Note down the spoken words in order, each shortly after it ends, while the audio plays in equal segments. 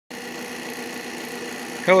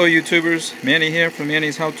Hello YouTubers, Manny here from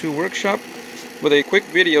Manny's How To Workshop with a quick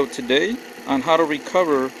video today on how to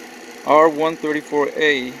recover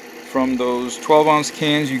R-134A from those 12-ounce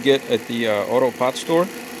cans you get at the auto pot store,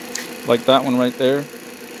 like that one right there.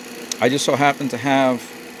 I just so happen to have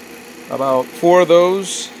about 4 of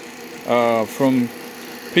those from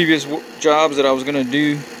previous jobs that I was going to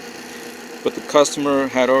do, but the customer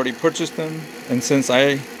had already purchased them, and since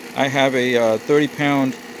I have a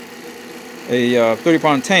 30-pound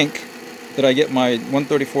tank that I get my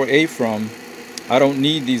 134A from, I don't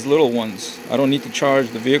need these little ones. I don't need to charge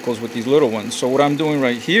the vehicles with these little ones. So what I'm doing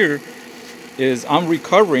right here is I'm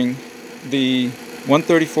recovering the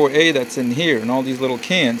 134A that's in here in all these little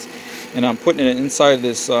cans, and I'm putting it inside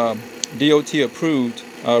this DOT approved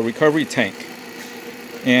recovery tank.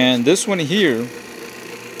 And this one here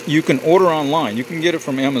you can order online. You can get it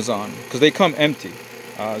from Amazon because they come empty,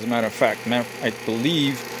 as a matter of fact. I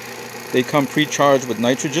believe they come pre-charged with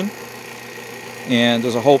nitrogen, and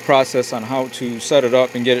there's a whole process on how to set it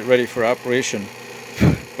up and get it ready for operation.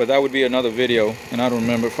 But that would be another video, and I don't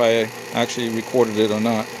remember if I actually recorded it or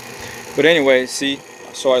not. But anyway, see,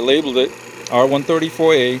 so I labeled it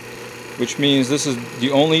R-134A, which means this is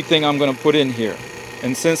the only thing I'm going to put in here.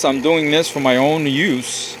 And since I'm doing this for my own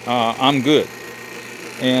use, I'm good.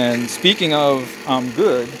 And speaking of I'm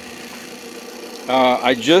good,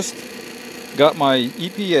 I just got my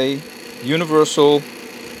EPA universal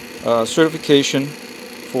certification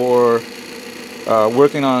for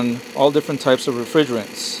working on all different types of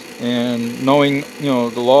refrigerants and knowing,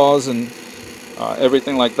 the laws and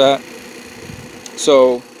everything like that.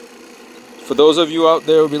 So for those of you out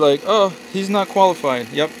there who will be like, oh, he's not qualified.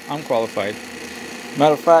 Yep, I'm qualified.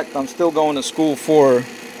 Matter of fact, I'm still going to school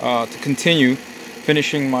to continue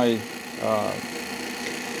finishing my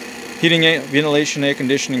heating, ventilation, air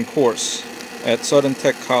conditioning course at Southern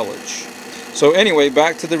Tech College. So anyway,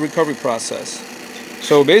 back to the recovery process.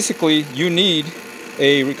 So basically, you need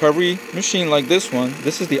a recovery machine like this one.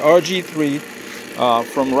 This is the RG3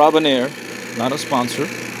 from Robinair, not a sponsor,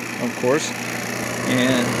 of course.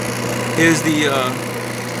 And here's the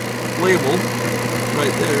label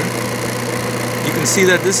right there. You can see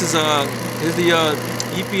that this is here's the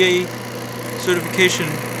EPA certification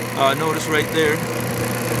notice right there.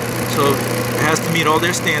 So it has to meet all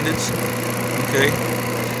their standards. Okay.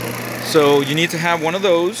 So you need to have one of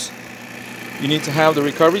those. You need to have the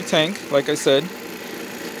recovery tank, like I said.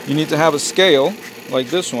 You need to have a scale like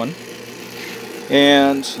this one,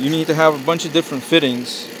 and you need to have a bunch of different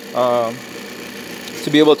fittings to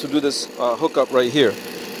be able to do this hookup right here.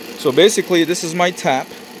 So basically, this is my tap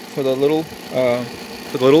for the little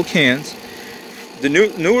cans. The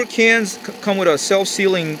newer cans come with a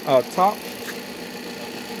self-sealing top,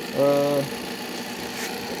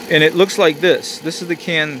 and it looks like this. This is the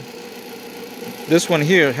can. This one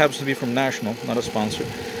here happens to be from National, not a sponsor.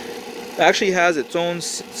 It actually has its own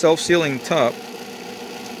self-sealing top.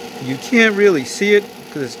 You can't really see it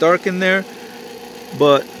because it's dark in there,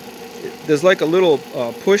 but there's like a little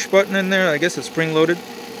push button in there. I guess it's spring-loaded,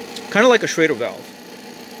 kind of like a Schrader valve.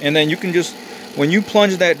 And then you can just, when you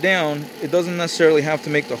plunge that down, it doesn't necessarily have to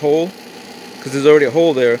make the hole because there's already a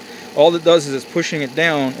hole there. All it does is it's pushing it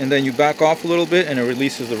down, and then you back off a little bit and it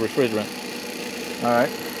releases the refrigerant.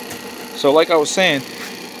 Alright, so like I was saying,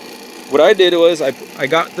 what I did was I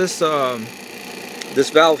got this this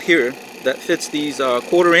valve here that fits these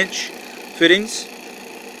 1/4 inch fittings,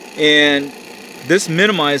 and this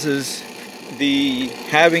minimizes the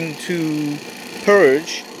having to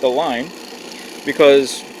purge the line,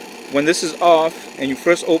 because when this is off and you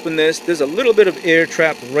first open this, there's a little bit of air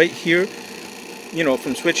trapped right here,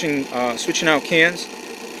 from switching out cans.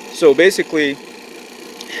 So basically,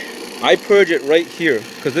 I purge it right here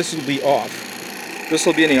because this will be off. This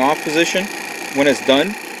will be in the off position when it's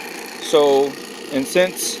done. So,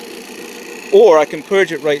 or I can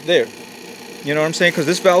purge it right there. You know what I'm saying? Because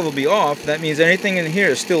this valve will be off. That means anything in here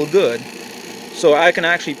is still good. So I can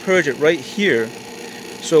actually purge it right here.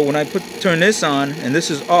 So when I turn this on and this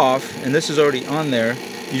is off and this is already on there,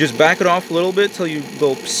 you just back it off a little bit till you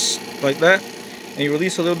go psst, like that, and you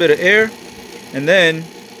release a little bit of air, and then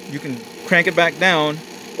you can crank it back down,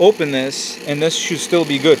 open this, and this should still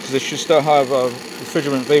be good because it should still have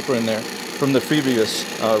refrigerant vapor in there from the previous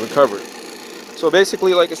recovery. So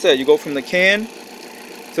basically, like I said, you go from the can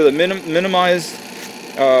to the minimized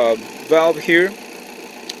valve here,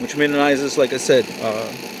 which minimizes, like I said,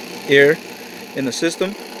 air in the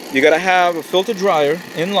system. You gotta have a filter dryer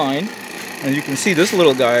in line, and you can see this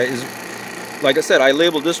little guy is, like I said, I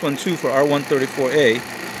labeled this one too for R-134A,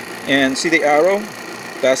 and see the arrow?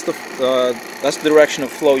 That's the direction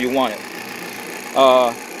of flow you want it.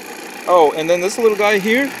 Oh, and then this little guy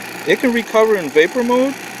here, it can recover in vapor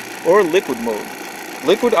mode or liquid mode.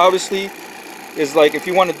 Liquid obviously is like if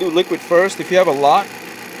you want to do liquid first. If you have a lot,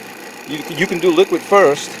 you can do liquid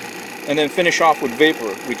first and then finish off with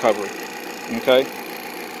vapor recovery. Okay,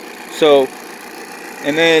 so,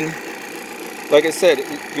 and then like I said,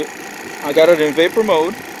 I got it in vapor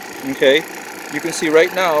mode. Okay, you can see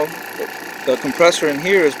right now the compressor in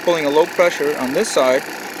here is pulling a low pressure on this side,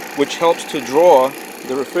 which helps to draw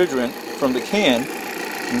the refrigerant from the can.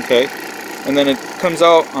 Okay, and then it comes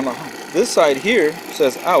out on this side here,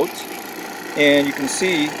 says out, and you can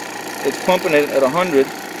see it's pumping it at 100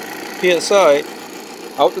 psi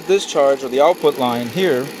out the discharge or the output line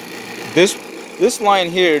here. This line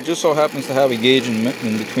here just so happens to have a gauge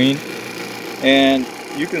in between, and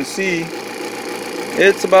you can see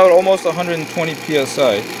it's about almost 120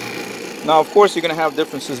 psi. Now of course you're going to have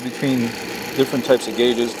differences between different types of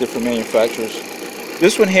gauges, different manufacturers.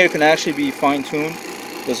 This one here can actually be fine-tuned.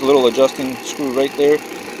 There's a little adjusting screw right there.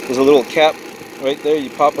 There's a little cap right there. You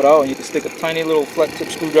pop it out and you can stick a tiny little flat tip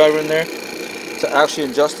screwdriver in there to actually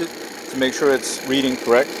adjust it to make sure it's reading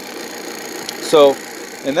correct. So,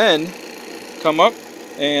 and then come up,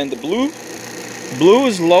 and the blue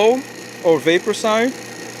is low or vapor side,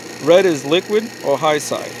 red is liquid or high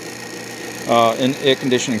side in air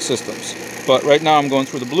conditioning systems. But right now I'm going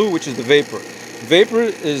through the blue, which is the vapor. Vapor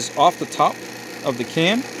is off the top of the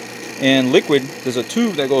can, and liquid, there's a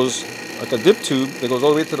tube that goes like a dip tube that goes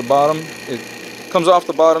all the way to the bottom. It comes off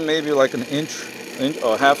the bottom maybe like an inch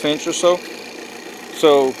or half inch or so.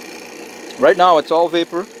 So right now it's all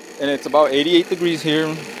vapor, and it's about 88 degrees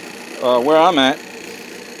here where I'm at.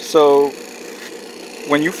 So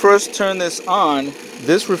when you first turn this on,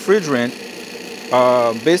 this refrigerant,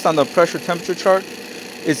 based on the pressure temperature chart,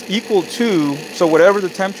 is equal to, so whatever the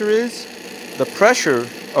temperature is, the pressure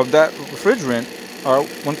of that refrigerant,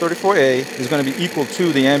 R-134A, is going to be equal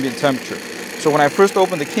to the ambient temperature. So when I first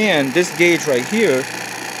opened the can, this gauge right here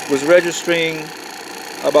was registering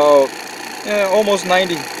about almost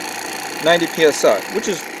 90 psi, which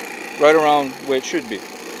is right around where it should be.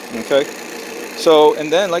 Okay, so,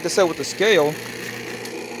 and then like I said with the scale,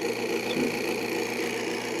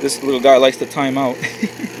 this little guy likes to time out.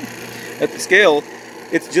 At the scale,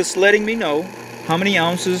 it's just letting me know how many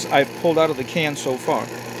ounces I've pulled out of the can so far.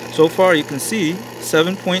 So far you can see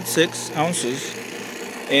 7.6 ounces,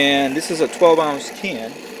 and this is a 12-ounce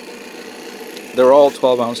can. They're all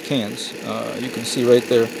 12-ounce cans. You can see right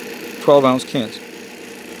there, 12-ounce cans.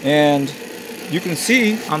 And you can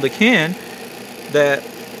see on the can that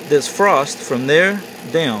there's frost from there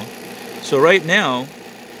down. So right now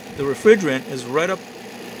the refrigerant is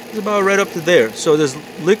about right up to there. So there's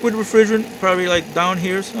liquid refrigerant probably like down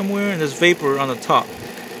here somewhere, and there's vapor on the top.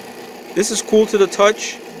 This is cool to the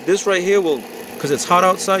touch. This right here will, because it's hot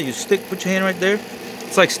outside, you put your hand right there.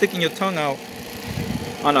 It's like sticking your tongue out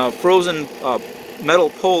on a frozen metal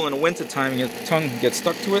pole in the winter time and your tongue gets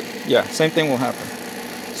stuck to it. Yeah, same thing will happen.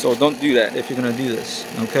 So don't do that if you're gonna do this,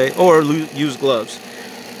 okay? Or use gloves.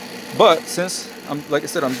 But since like I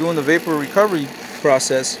said, I'm doing the vapor recovery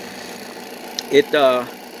process,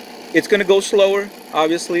 it's gonna go slower,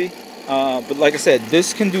 obviously. But like I said,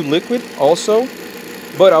 this can do liquid also,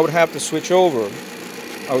 but I would have to switch over.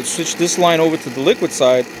 I would switch this line over to the liquid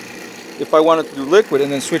side if I wanted to do liquid, and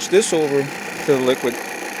then switch this over to the liquid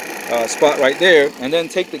spot right there, and then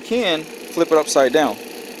take the can, flip it upside down,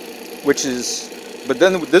 but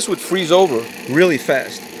then this would freeze over really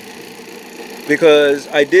fast, because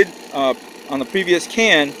I did on the previous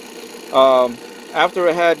can, after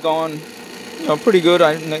it had gone pretty good,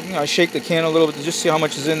 I shake the can a little bit to just see how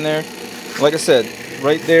much is in there. Like I said,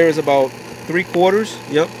 right there is about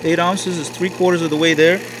 3/4. Yep, 8 ounces is 3/4 of the way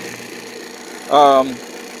there.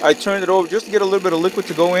 I turned it over just to get a little bit of liquid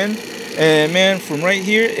to go in, and man, from right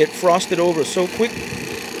here it frosted over so quick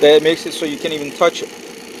that it makes it so you can't even touch it.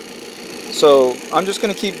 So I'm just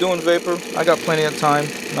gonna keep doing vapor. I got plenty of time,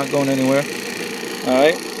 not going anywhere.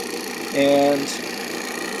 Alright, and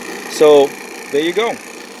so there you go.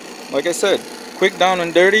 Like I said, quick, down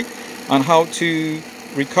and dirty on how to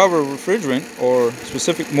recover refrigerant, or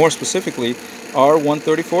more specifically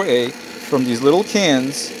R-134A, from these little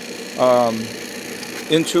cans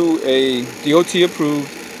into a DOT approved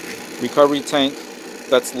recovery tank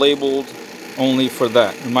that's labeled only for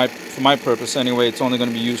that. For my purpose anyway, it's only going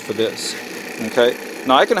to be used for this. Okay,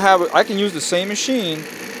 now I can use the same machine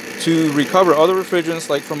to recover other refrigerants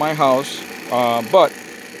like from my house, but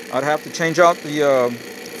I'd have to change out the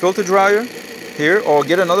filter dryer here, or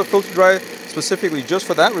get another filter dryer specifically just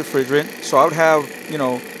for that refrigerant. So I would have,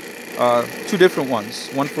 two different ones.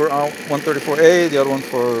 One for R-134A, the other one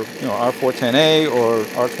for R-410A or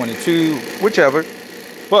R-22, whichever.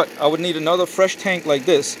 But I would need another fresh tank like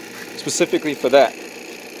this specifically for that.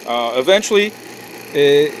 Eventually,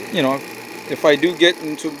 if I do get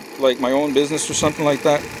into like my own business or something like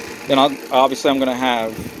that, then obviously I'm gonna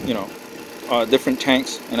have different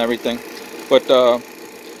tanks and everything. But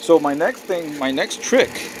so my next trick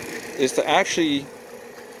is to actually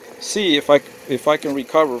see if I can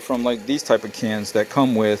recover from like these type of cans that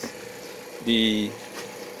come with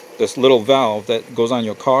this little valve that goes on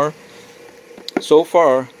your car. So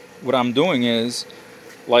far, what I'm doing is,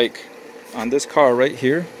 like on this car right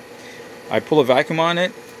here, I pull a vacuum on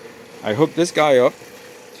it, I hook this guy up,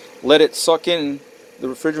 let it suck in the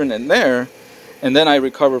refrigerant in there, and then I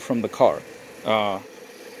recover from the car.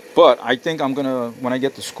 But I think I'm gonna, when I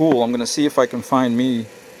get to school, I'm gonna see if I can find me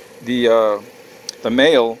the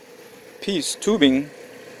male piece tubing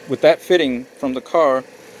with that fitting from the car,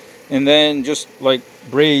 and then just like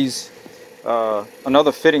braze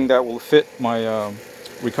another fitting that will fit my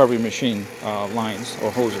recovery machine lines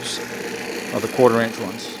or hoses, or the 1/4-inch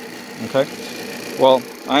ones. Okay. Well,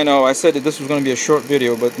 I know I said that this was going to be a short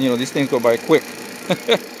video, but these things go by quick.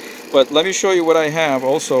 But let me show you what I have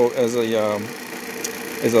also as a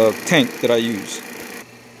tank that I use.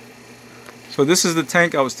 So this is the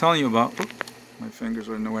tank I was telling you about. Oops, my fingers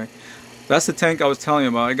are in the way. That's the tank I was telling you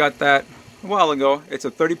about. I got that a while ago. It's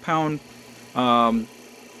a 30-pound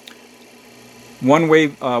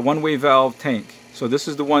one-way valve tank. So this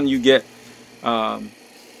is the one you get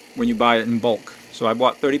when you buy it in bulk. So I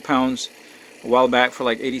bought 30 pounds a while back for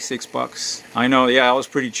like 86 bucks. I know, yeah, I was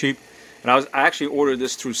pretty cheap. And I actually ordered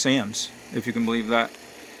this through Sam's, if you can believe that.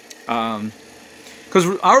 Because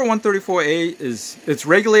R-134A it's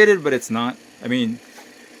regulated, but it's not. I mean,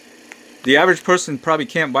 the average person probably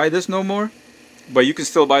can't buy this no more, but you can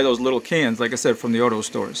still buy those little cans, like I said, from the auto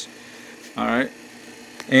stores. All right.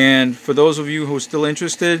 And for those of you who are still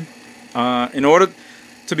interested, in order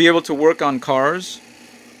to be able to work on cars,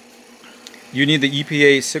 you need the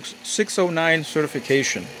EPA 609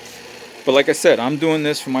 certification. But like I said, I'm doing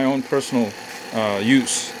this for my own personal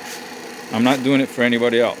use. I'm not doing it for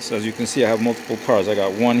anybody else. As you can see, I have multiple cars. I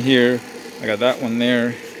got one here, I got that one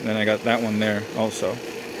there, and then I got that one there also.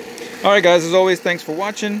 Alright guys, as always, thanks for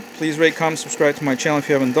watching. Please rate, comment, subscribe to my channel if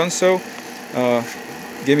you haven't done so.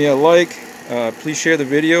 Give me a like. Please share the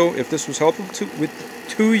video if this was helpful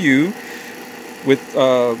to you with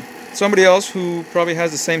somebody else who probably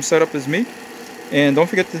has the same setup as me. And don't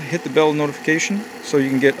forget to hit the bell notification so you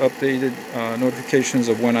can get updated notifications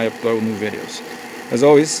of when I upload new videos. As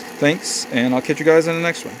always, thanks, and I'll catch you guys in the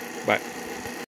next one. Bye.